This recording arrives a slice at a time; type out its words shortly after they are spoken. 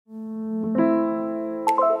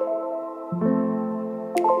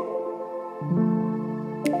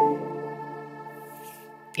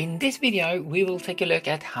In this video, we will take a look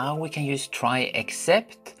at how we can use try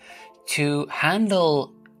except to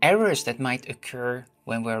handle errors that might occur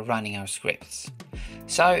when we're running our scripts.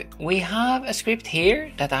 So we have a script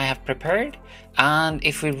here that I have prepared, and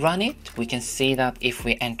if we run it, we can see that if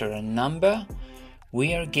we enter a number,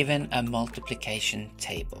 we are given a multiplication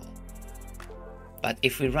table. But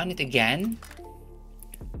if we run it again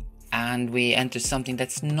and we enter something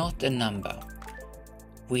that's not a number,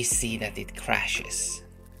 we see that it crashes.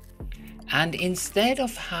 And instead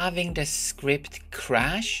of having the script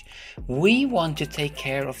crash, we want to take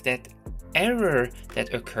care of that error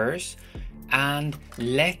that occurs and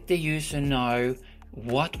let the user know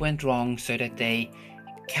what went wrong so that they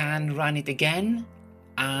can run it again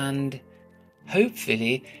and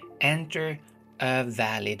hopefully enter a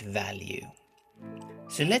valid value.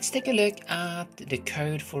 So let's take a look at the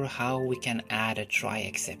code for how we can add a try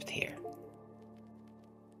except here.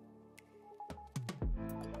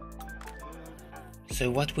 So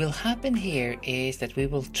what will happen here is that we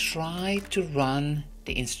will try to run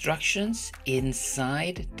the instructions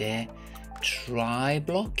inside the try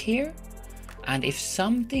block here. And if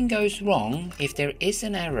something goes wrong, if there is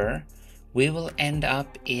an error, we will end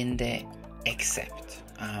up in the except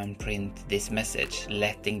and print this message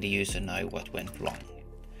letting the user know what went wrong.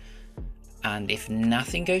 And if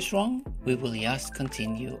nothing goes wrong, we will just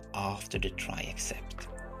continue after the try except.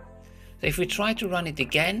 So if we try to run it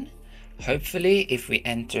again, hopefully if we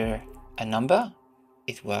enter a number,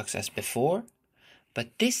 it works as before. But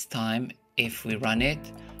this time, if we run it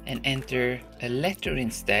and enter a letter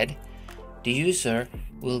instead, the user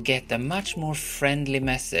will get a much more friendly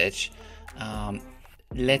message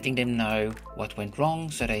letting them know what went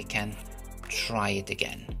wrong so they can try it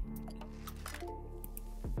again.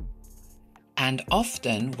 And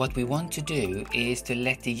often what we want to do is to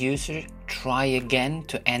let the user try again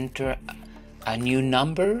to enter a new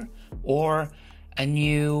number or a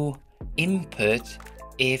new input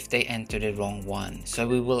if they enter the wrong one. So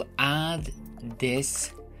we will add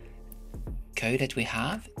this code that we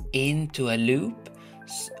have into a loop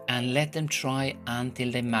and let them try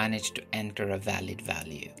until they manage to enter a valid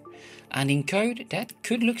value. And in code that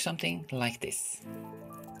could look something like this.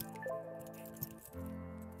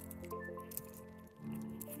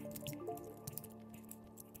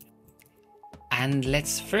 And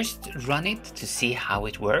let's first run it to see how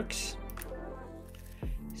it works.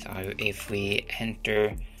 So if we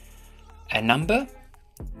enter a number,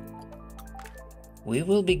 we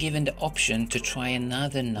will be given the option to try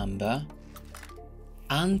another number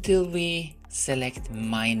until we select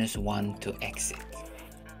 -1 to exit.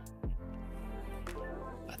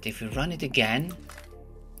 But if we run it again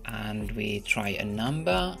and we try a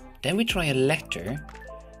number, then we try a letter,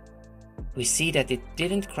 we see that it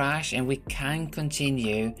didn't crash and we can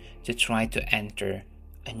continue to try to enter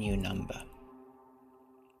a new number.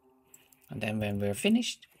 And then when we're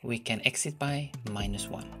finished, we can exit by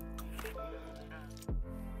 -1.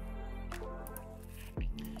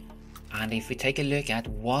 And if we take a look at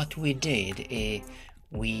what we did,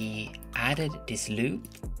 we added this loop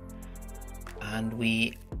and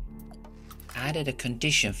we added a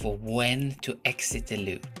condition for when to exit the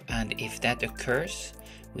loop. And if that occurs,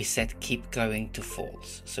 we set keep going to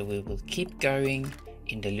false. So we will keep going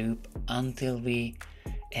in the loop until we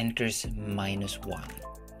enters -1.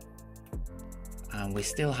 And we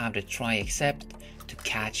still have the try except to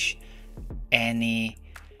catch any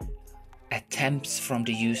attempts from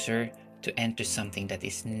the user to enter something that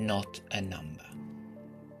is not a number.